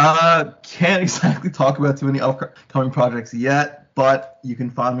 Can't exactly talk about too many upcoming projects yet, but you can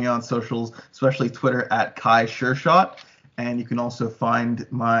find me on socials, especially Twitter at Kai Shershot, and you can also find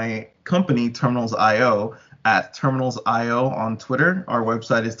my company Terminals.io at Terminals.io on Twitter. Our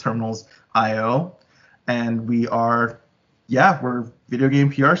website is Terminals.io, and we're video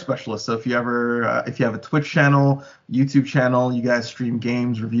game PR specialists. So if you have a Twitch channel, YouTube channel, you guys stream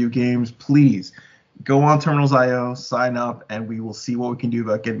games, review games, please go on Terminals.io, sign up, and we will see what we can do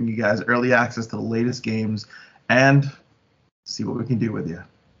about getting you guys early access to the latest games and see what we can do with you.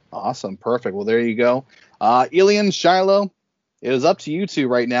 Awesome. Perfect. Well, there you go. Elian, Shiloh, it is up to you two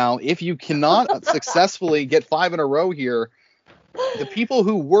right now. If you cannot successfully get 5 in a row here, the people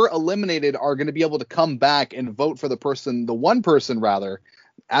who were eliminated are going to be able to come back and vote for the one person,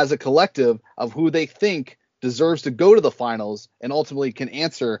 as a collective of who they think deserves to go to the finals and ultimately can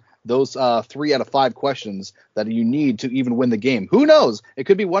answer those 3 out of 5 questions that you need to even win the game. Who knows? It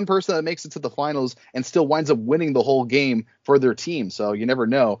could be one person that makes it to the finals and still winds up winning the whole game for their team. So you never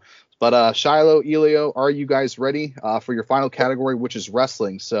know. But Shiloh, Elio, are you guys ready for your final category, which is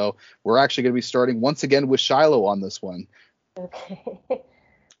wrestling? So we're actually going to be starting once again with Shiloh on this one. Okay.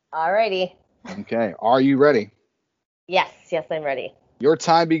 Alrighty. Okay. Are you ready? Yes, I'm ready. Your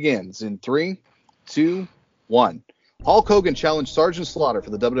time begins in 3, 2, 1. Hulk Hogan challenged Sergeant Slaughter for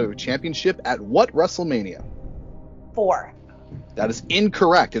the WWE Championship at what WrestleMania? 4. That is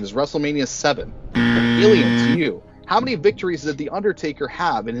incorrect. It is WrestleMania 7. Alien, to you. How many victories did The Undertaker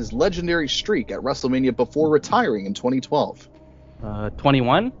have in his legendary streak at WrestleMania before retiring in 2012?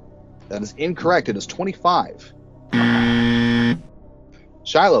 21. That is incorrect. It is 25.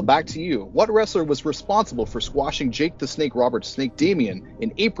 Shiloh, back to you. What wrestler was responsible for squashing Jake the Snake Roberts Snake Damien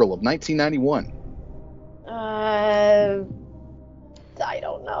in April of 1991? I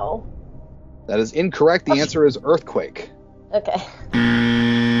don't know. That is incorrect. The answer is Earthquake. Okay.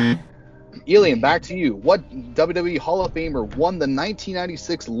 Elian, back to you. What WWE Hall of Famer won the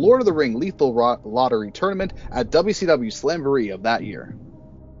 1996 Lord of the Ring Lethal Lottery tournament at WCW Slamboree of that year?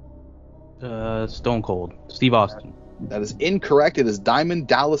 Stone Cold. Steve Austin. That is incorrect. It is Diamond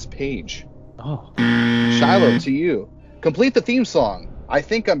Dallas Page. Oh. Shiloh, to you. Complete the theme song. I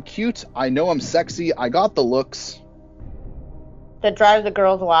think I'm cute. I know I'm sexy. I got the looks. That drives the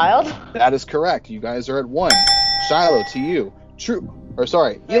girls wild. That is correct. You guys are at 1. Shiloh, to you.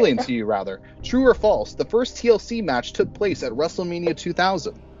 Elian, to you, rather. True or false? The first TLC match took place at WrestleMania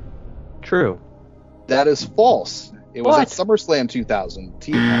 2000. True. That is false. It was What? at SummerSlam 2000.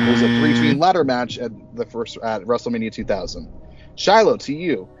 It was a 3-team ladder match at WrestleMania 2000. Shiloh, to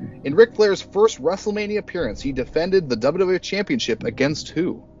you. In Ric Flair's first WrestleMania appearance, he defended the WWE Championship against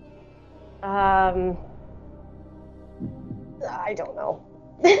who? I don't know.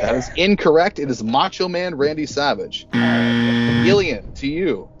 That is incorrect. It is Macho Man Randy Savage. Ilian, to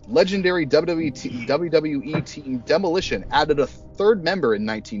you. Legendary WWE team Demolition added a third member in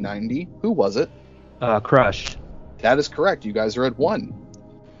 1990. Who was it? Crush. That is correct. You guys are at 1.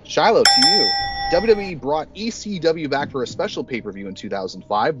 Shiloh, to you. WWE brought ECW back for a special pay-per-view in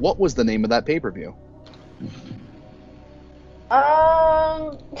 2005. What was the name of that pay-per-view?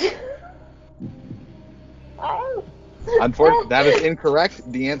 Unfortunately, that is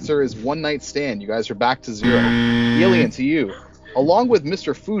incorrect. The answer is One Night Stand. You guys are back to 0. Alien, to you. Along with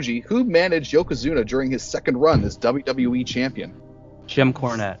Mr. Fuji, who managed Yokozuna during his second run as WWE champion? Jim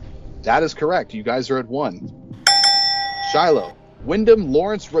Cornette. That is correct. You guys are at 1. Shiloh. Wyndham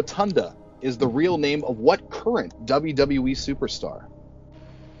Lawrence Rotunda is the real name of what current WWE superstar?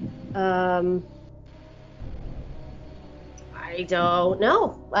 I don't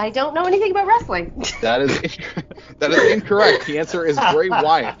know. I don't know anything about wrestling. That is incorrect. The answer is Bray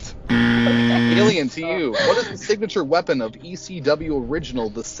Wyatt. Alien, to you. What is the signature weapon of ECW original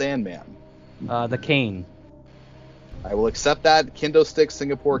The Sandman? The Cane. I will accept that. Kendo Stick,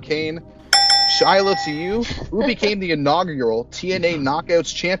 Singapore Cane. Shiloh, to you. Who became the inaugural TNA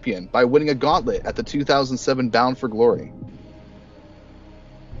Knockouts champion by winning a gauntlet at the 2007 Bound for Glory?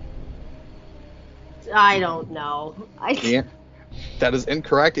 I don't know. Yeah, that is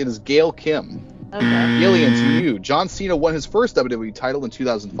incorrect. It is Gail Kim. Okay. Alien, to you. John Cena won his first WWE title in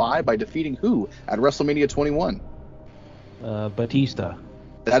 2005 by defeating who at WrestleMania 21? Batista.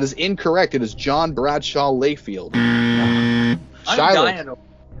 That is incorrect. It is John Bradshaw Layfield. I'm Shiloh,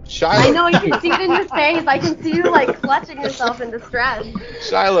 I know, you can see it in your face. I can see you like clutching yourself in distress.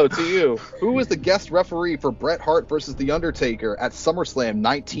 Shiloh, to you. Who was the guest referee for Bret Hart versus The Undertaker at SummerSlam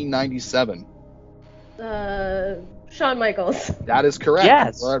 1997? Shawn Michaels. That is correct.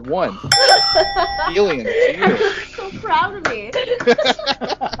 Yes. We're at 1. Alien, to you. So proud of me.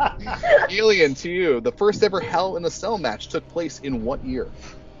 Alien, to you. The first ever Hell in a Cell match took place in what year?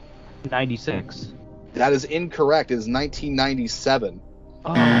 96. That is incorrect. It is 1997.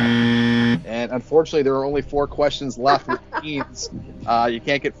 Oh. And unfortunately, there are only 4 questions left with teams. You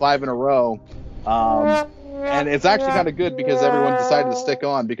can't get 5 in a row. And it's actually kind of good because everyone decided to stick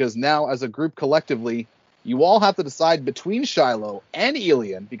on, because now as a group collectively, you all have to decide between Shiloh and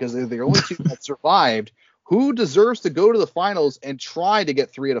Elian, because they're the only 2 that survived, who deserves to go to the finals and try to get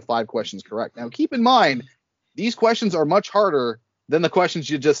 3 out of 5 questions correct. Now, keep in mind, these questions are much harder than the questions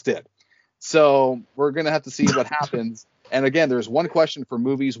you just did. So we're going to have to see what happens. And again, there's 1 question for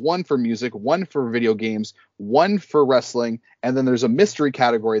movies, 1 for music, 1 for video games, 1 for wrestling, and then there's a mystery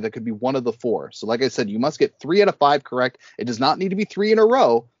category that could be 1 of the 4. So like I said, you must get 3 out of 5 correct. It does not need to be 3 in a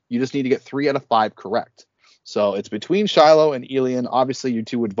row. You just need to get 3 out of 5 correct. So it's between Shiloh and Elian. Obviously, you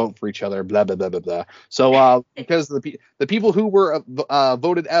 2 would vote for each other, blah, blah, blah, blah, blah. So because the people who were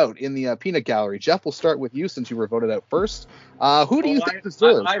voted out in the peanut gallery, Jeff, we'll start with you since you were voted out first. Who do you think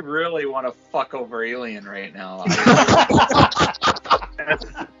deserves? I really want to fuck over Alien right now.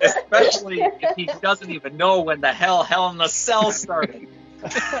 Especially if he doesn't even know when the Hell in the Cell started.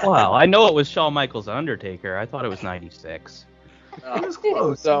 Wow, I know it was Shawn Michaels Undertaker. I thought it was 96. It was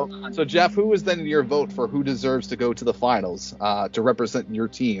close. So Jeff, who is then your vote for who deserves to go to the finals to represent your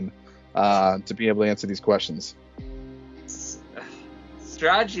team to be able to answer these questions.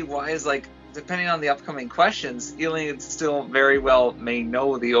 Strategy-wise, like, depending on the upcoming questions, Elian still very well may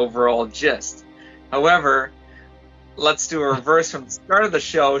know the overall gist. However, let's do a reverse from the start of the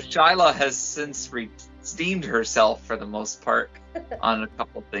show. Shyla has since redeemed herself for the most part on a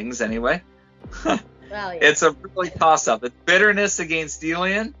couple things anyway. Well, yeah. It's a really toss-up. It's bitterness against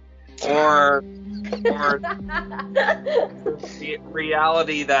Elian or the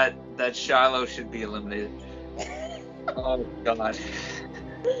reality that Shiloh should be eliminated. Oh, God.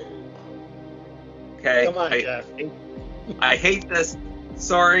 Okay. Come on, Jeff. I hate this.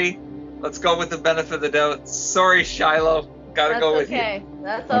 Sorry. Let's go with the benefit of the doubt. Sorry, Shiloh. Gotta go with you.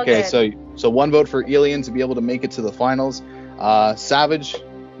 That's okay. Okay, so one vote for Elian to be able to make it to the finals. Savage,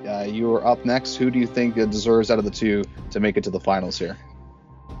 you are up next. Who do you think deserves out of the two to make it to the finals here?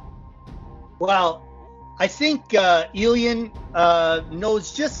 Well, I think Elian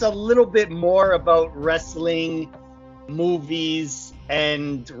knows just a little bit more about wrestling, movies,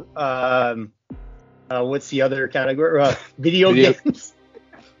 and what's the other category? Video games.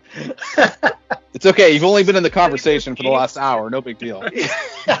 It's okay. You've only been in the conversation for the last hour. No big deal.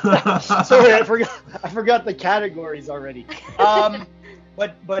 Sorry, I forgot the categories already.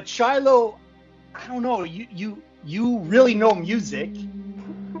 But Shiloh, I don't know. You really know music,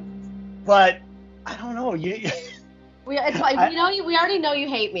 but I don't know. It's fine. We already know you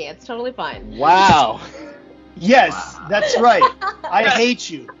hate me. It's totally fine. Wow. Yes, that's right. I hate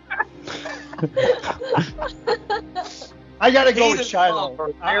you. I gotta go with Shiloh.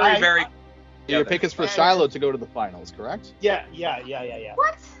 Very. Your pick is for Shiloh to go to the finals, correct? Yeah.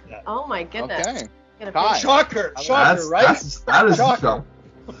 What? Yeah. Oh my goodness. Okay. Gonna Kai. pick- Shocker, right? That is a shock.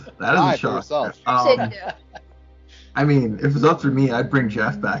 That Kai is for a yourself. shock. Shouldn't do. I mean, if it's up to me, I'd bring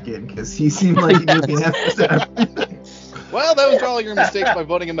Jeff back in because he seemed like he knew the answers to everything. Well, that was all your mistakes by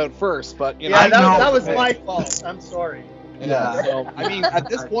voting him out first, but you know. Yeah, know. that was my fault. I'm sorry. Yeah. So, I mean, at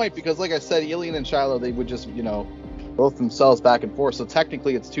this point, because like I said, Elian and Shiloh, they would just, both themselves back and forth. So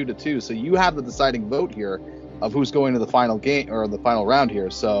technically, it's 2-2. So you have the deciding vote here of who's going to the final game or the final round here.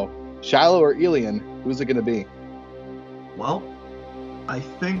 So Shiloh or Elian, who's it going to be? Well, I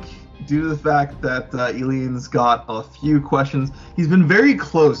think due to the fact that Elian's got a few questions, he's been very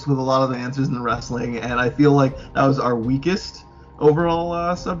close with a lot of the answers in the wrestling, and I feel like that was our weakest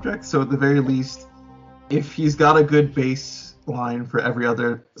overall subject. So at the very least, if he's got a good baseline for every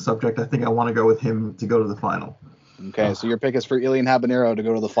other subject, I think I want to go with him to go to the final. Okay, so your pick is for Elian Habanero to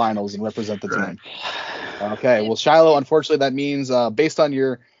go to the finals and represent the team. Okay, well, Shiloh, unfortunately, that means based on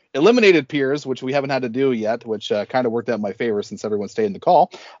your eliminated peers, which we haven't had to do yet, which kind of worked out in my favor since everyone stayed in the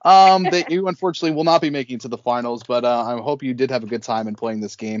call, that you unfortunately will not be making it to the finals, but I hope you did have a good time in playing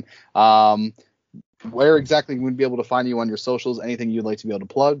this game. Where exactly would we be able to find you on your socials? Anything you'd like to be able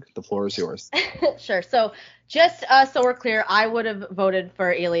to plug? The floor is yours. Sure. So just so we're clear, I would have voted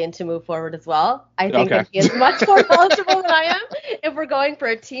for Elian to move forward as well. I think that he is much more knowledgeable than I am. If we're going for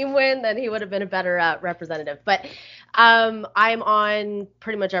a team win, then he would have been a better representative. But I'm on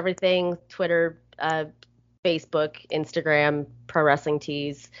pretty much everything: Twitter, Facebook, Instagram, Pro Wrestling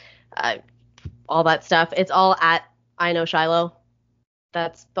Tees, all that stuff. It's all at I Know Shiloh.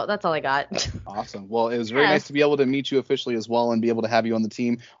 That's all I got. Awesome. Well, it was very nice to be able to meet you officially as well and be able to have you on the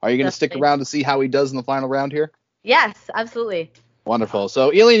team. Are you going to stick around to see how he does in the final round here? Yes, absolutely. Wonderful.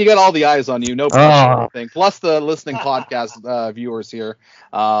 So, Elian, you got all the eyes on you. No pressure or anything. Plus the listening podcast viewers here.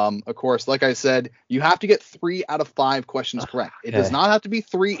 Of course, like I said, you have to get 3 out of 5 questions correct. It does not have to be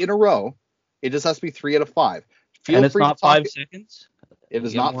 3 in a row. It just has to be 3 out of 5. And it's not 5 seconds? It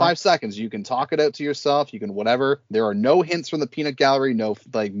is not 5 seconds. You can talk it out to yourself. You can whatever. There are no hints from the peanut gallery, no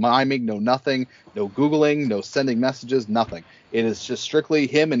miming, no nothing, no Googling, no sending messages, nothing. It is just strictly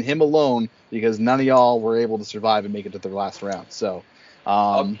him and him alone because none of y'all were able to survive and make it to the last round. So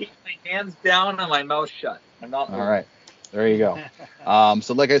I'll keep my hands down and my mouth shut. I'm not moving. All right. There you go.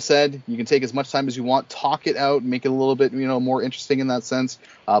 So like I said, you can take as much time as you want, talk it out, make it a little bit, more interesting in that sense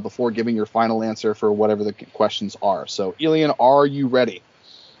before giving your final answer for whatever the questions are. So Elian, are you ready?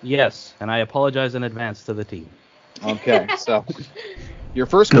 Yes, and I apologize in advance to the team. Okay, so your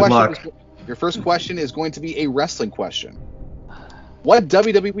first question is going to be a wrestling question. What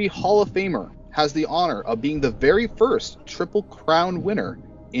WWE Hall of Famer has the honor of being the very first Triple Crown winner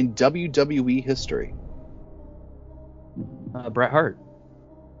in WWE history? Bret Hart.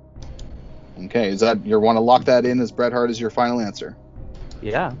 Okay, is that you want to lock that in as Bret Hart is your final answer?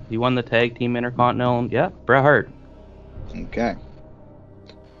 Yeah, he won the Tag Team Intercontinental. Yeah, Bret Hart. Okay.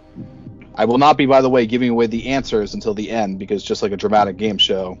 I will not be, by the way, giving away the answers until the end because just like a dramatic game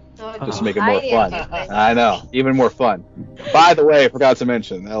show, Oh, just to make it more fun. exciting. I know, even more fun. By the way, I forgot to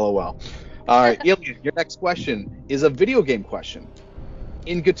mention, LOL. All right, Ilian, your next question is a video game question.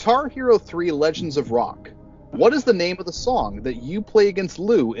 In Guitar Hero 3 Legends of Rock, what is the name of the song that you play against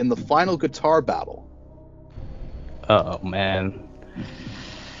Lou in the final guitar battle? Oh man,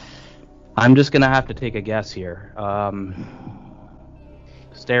 I'm just gonna have to take a guess here.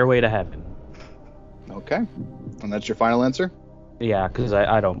 Stairway to Heaven. Okay, and that's your final answer? Yeah, because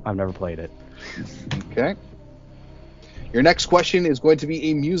I've never played it. Okay. Your next question is going to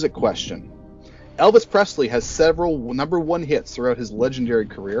be a music question. Elvis Presley has several #1 hits throughout his legendary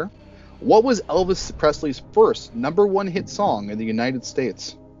career. What was Elvis Presley's first #1 hit song in the United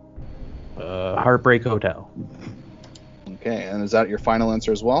States? Heartbreak Hotel. Okay, and is that your final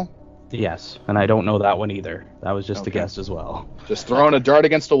answer as well? Yes, and I don't know that one either. That was just a Okay. guess as well. Just throwing a dart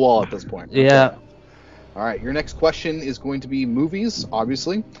against a wall at this point. Yeah. All right, your next question is going to be movies,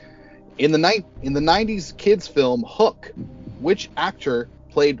 obviously. In the 90s kids film Hook, which actor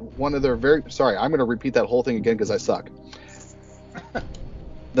played one of their very... Sorry, I'm going to repeat that whole thing again because I suck.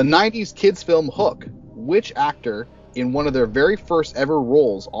 The 90s kids film Hook, which actor in one of their very first ever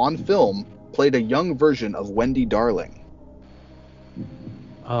roles on film played a young version of Wendy Darling?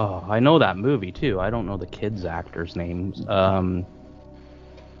 Oh, I know that movie too. I don't know the kids' actors' names.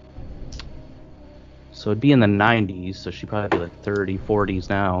 So it'd be in the 90s, so she'd probably be like 30, 40s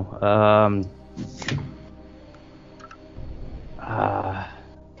now.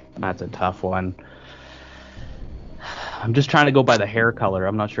 That's a tough one. I'm just trying to go by the hair color.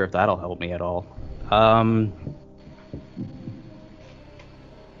 I'm not sure if that'll help me at all.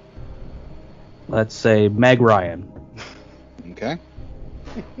 Let's say Meg Ryan. Okay.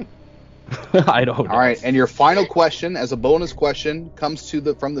 I don't know. All right, and your final question, as a bonus question, comes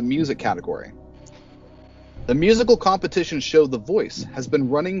from the music category. The musical competition show The Voice has been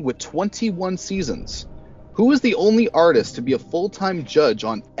running with 21 seasons. Who is the only artist to be a full-time judge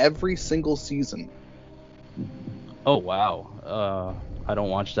on every single season? Oh, wow. I don't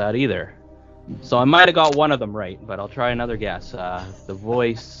watch that either. So I might have got one of them right, but I'll try another guess. The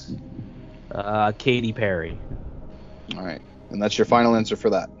Voice, Katy Perry. All right, and that's your final answer for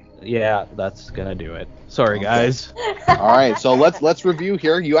that. Yeah, that's gonna do it. Sorry, guys. All right, so let's review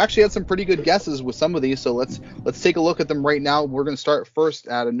here. You actually had some pretty good guesses with some of these, so let's take a look at them right now. We're going to start first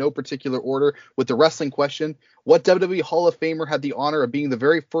out of no particular order with the wrestling question. What WWE Hall of Famer had the honor of being the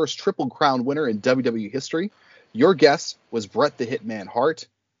very first Triple Crown winner in WWE history? Your guess was Bret the Hitman Hart.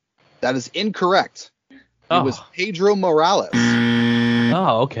 That is incorrect. It was Pedro Morales.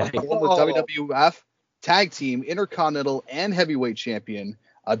 Oh, okay. Former WWF Tag Team, Intercontinental, and Heavyweight Champion,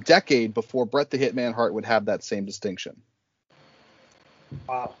 a decade before Bret the Hitman Hart would have that same distinction.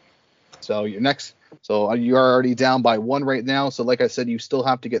 Wow. So you are already down by 1 right now. So like I said, you still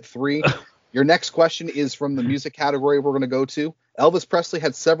have to get 3. Your next question is from the music category we're going to go to. Elvis Presley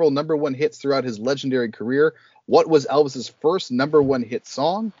had several #1 hits throughout his legendary career. What was Elvis's first #1 hit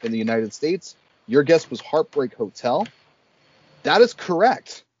song in the United States? Your guess was Heartbreak Hotel. That is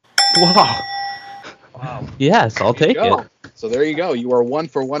correct. Wow. Yes, I'll take it. So there you go. You are 1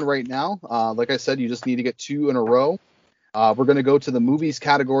 for 1 right now. Like I said, you just need to get 2 in a row. We're going to go to the movies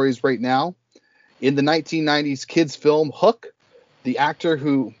categories right now. In the 1990s kids film Hook, which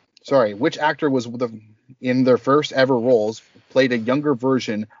actor was in their first ever roles played a younger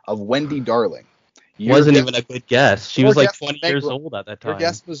version of Wendy Darling? Wasn't even a good guess. She was like 20 years old at that time. Your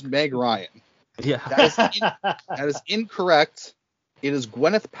guess was Meg Ryan. Yeah. That is incorrect. It is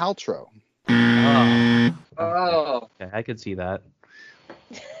Gwyneth Paltrow. Oh. Okay, I could see that.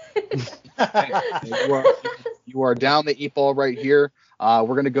 You are down the 8 ball right here. We're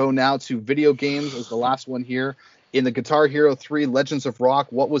going to go now to video games as the last one here. In the Guitar Hero 3 Legends of Rock,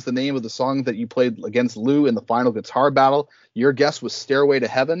 what was the name of the song that you played against Lou in the final guitar battle? Your guess was Stairway to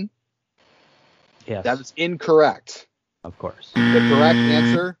Heaven. Yes. That is incorrect. Of course. The correct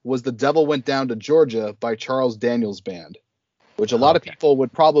answer was The Devil Went Down to Georgia by Charles Daniels Band, which a lot of people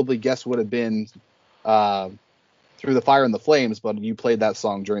would probably guess would have been Through the Fire and the Flames, but you played that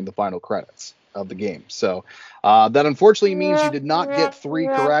song during the final credits of the game. So that unfortunately means you did not get 3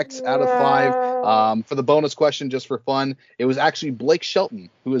 correct out of 5. For the bonus question, just for fun, it was actually Blake Shelton,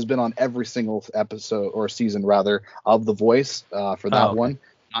 who has been on every single episode or season rather of The Voice for that one.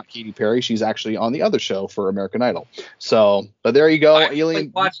 Not Katy Perry. She's actually on the other show for American Idol. So, but there you go. I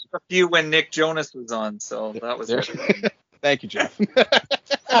watched a few when Nick Jonas was on, so that was there. Thank you, Jeff.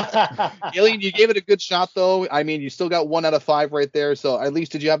 Ilian, you gave it a good shot, though. I mean, you still got 1 out of 5 right there. So at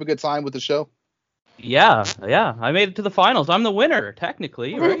least did you have a good time with the show? Yeah. I made it to the finals. I'm the winner,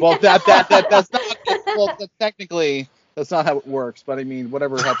 technically, right? Well, that's not technically that's not how it works. But I mean,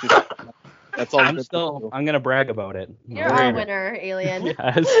 whatever helps you. That's all. I'm gonna brag about it. You're our winner, Alien.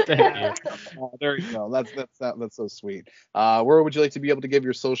 Yes, thank you. There you go. That's so sweet. Where would you like to be able to give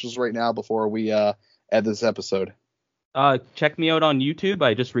your socials right now before we end this episode? Check me out on YouTube.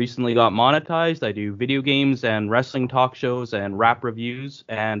 I just recently got monetized. I do video games and wrestling talk shows and rap reviews.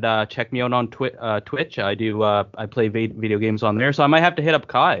 And check me out on Twitch. I play video games on there. So I might have to hit up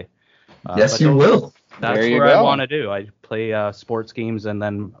Kai. Yes, you will. That's there you where go. I want to do. I play sports games, and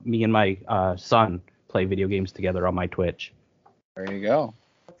then me and my son play video games together on my Twitch. There you go.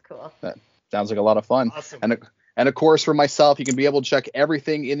 That's cool. That sounds like a lot of fun. Awesome. And of course, for myself, you can be able to check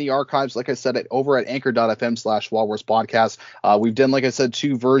everything in the archives, like I said, over at anchor.fm/Wall Podcast. We've done, like I said,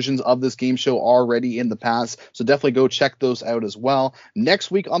 2 versions of this game show already in the past, so definitely go check those out as well. Next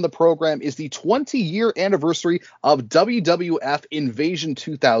week on the program is the 20-year anniversary of WWF Invasion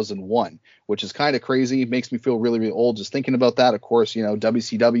 2001, which is kind of crazy. It makes me feel really, really old just thinking about that. Of course,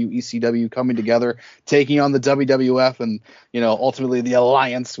 WCW, ECW coming together, taking on the WWF, and, ultimately the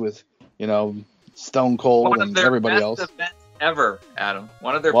alliance with, Stone Cold and everybody else. One of their best events ever, Adam.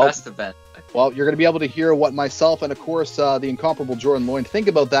 One of their best events. Well, you're going to be able to hear what myself and, of course, the incomparable Jordan Lloyd think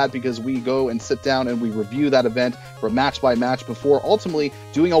about that, because we go and sit down and we review that event for match by match before ultimately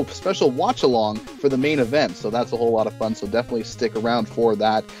doing a special watch-along for the main event. So that's a whole lot of fun. So definitely stick around for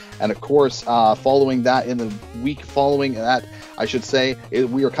that. And, of course, following that, in the week following that, I should say,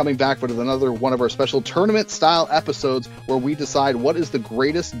 we are coming back with another one of our special tournament-style episodes where we decide what is the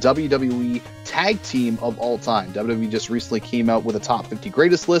greatest WWE tag team of all time. WWE just recently came out with a top 50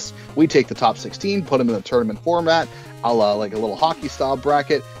 greatest list. We take the top 16, put them in a tournament format, like a little hockey style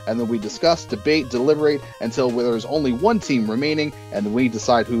bracket, and then we discuss, debate, deliberate until there's only one team remaining, and then we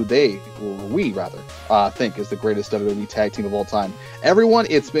decide who we think is the greatest WWE tag team of all time. Everyone,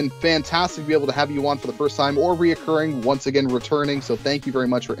 it's been fantastic to be able to have you on for the first time or reoccurring, once again returning. So thank you very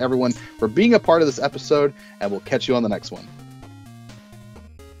much for everyone for being a part of this episode, and we'll catch you on the next one.